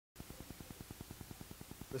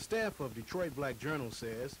The staff of Detroit Black Journal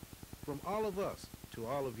says, from all of us to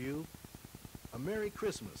all of you, a Merry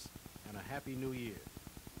Christmas and a Happy New Year.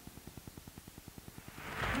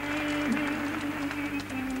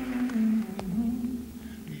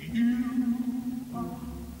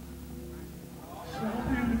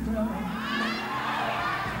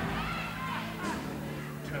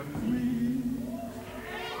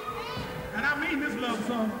 And I mean this love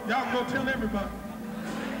song. Y'all can go tell everybody.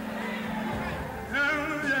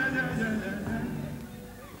 Oh, yeah.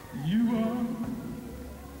 You are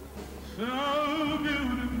so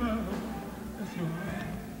beautiful. That's right.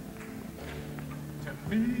 To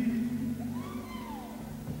me,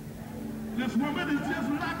 this woman is just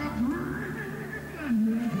like a dream.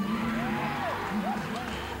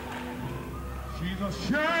 She's a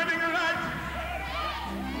shining light.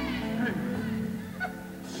 Hey.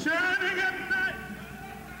 Shining at night,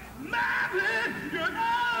 Mattie, you're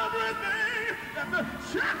everything that the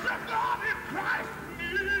Church of God in Christ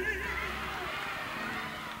needs.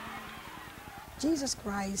 Jesus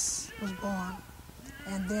Christ was born,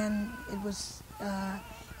 and then it was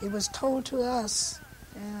told to us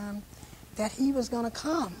that he was going to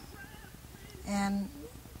come, and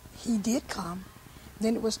he did come.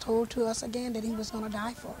 Then it was told to us again that he was going to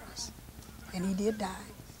die for us, and he did die.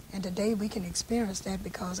 And today we can experience that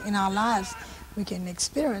because in our lives we can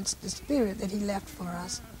experience the spirit that he left for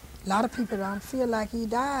us. A lot of people don't feel like he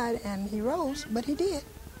died and he rose, but he did.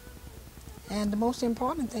 And the most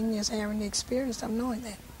important thing is having the experience of knowing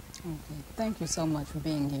that. Okay. Thank you so much for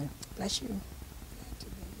being here. Bless you.